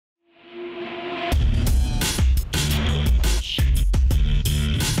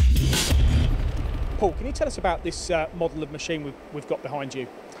Paul, can you tell us about this model of machine we've got behind you?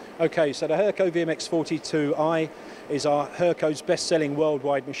 Okay, so the Hurco VMX42i is our Hurco's best-selling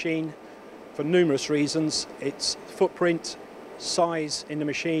worldwide machine for numerous reasons. Its footprint, size in the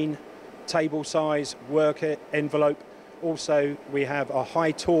machine, table size, work envelope. Also, we have a high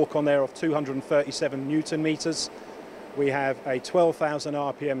torque on there of 237 Newton meters. We have a 12,000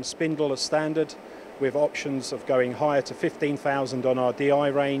 RPM spindle as standard, with options of going higher to 15,000 on our DI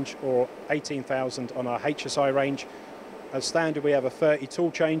range or 18,000 on our HSI range. As standard, we have a 30 tool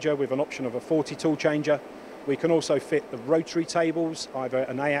changer with an option of a 40 tool changer. We can also fit the rotary tables, either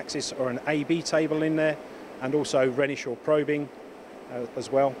an A-axis or an AB table in there, and also Renishaw probing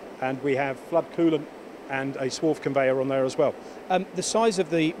as well. And we have flood coolant and a swarf conveyor on there as well. The size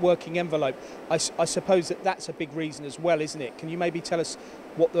of the working envelope, I suppose that's a big reason as well, isn't it? Can you maybe tell us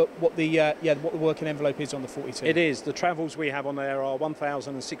what the working envelope is on the 42? It is. The travels we have on there are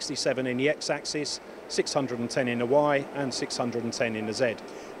 1,067 in the X-axis, 610 in the Y, and 610 in the Z.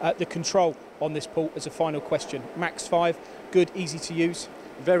 The control on this, Paul, as a final question. Max 5, good, easy to use?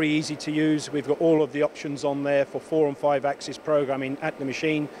 Very easy to use. We've got all of the options on there for 4 and 5 axis programming at the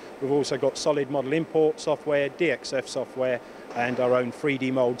machine. We've also got solid model import software, DXF software, and our own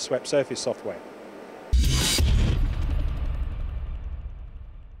 3D mold swept surface software.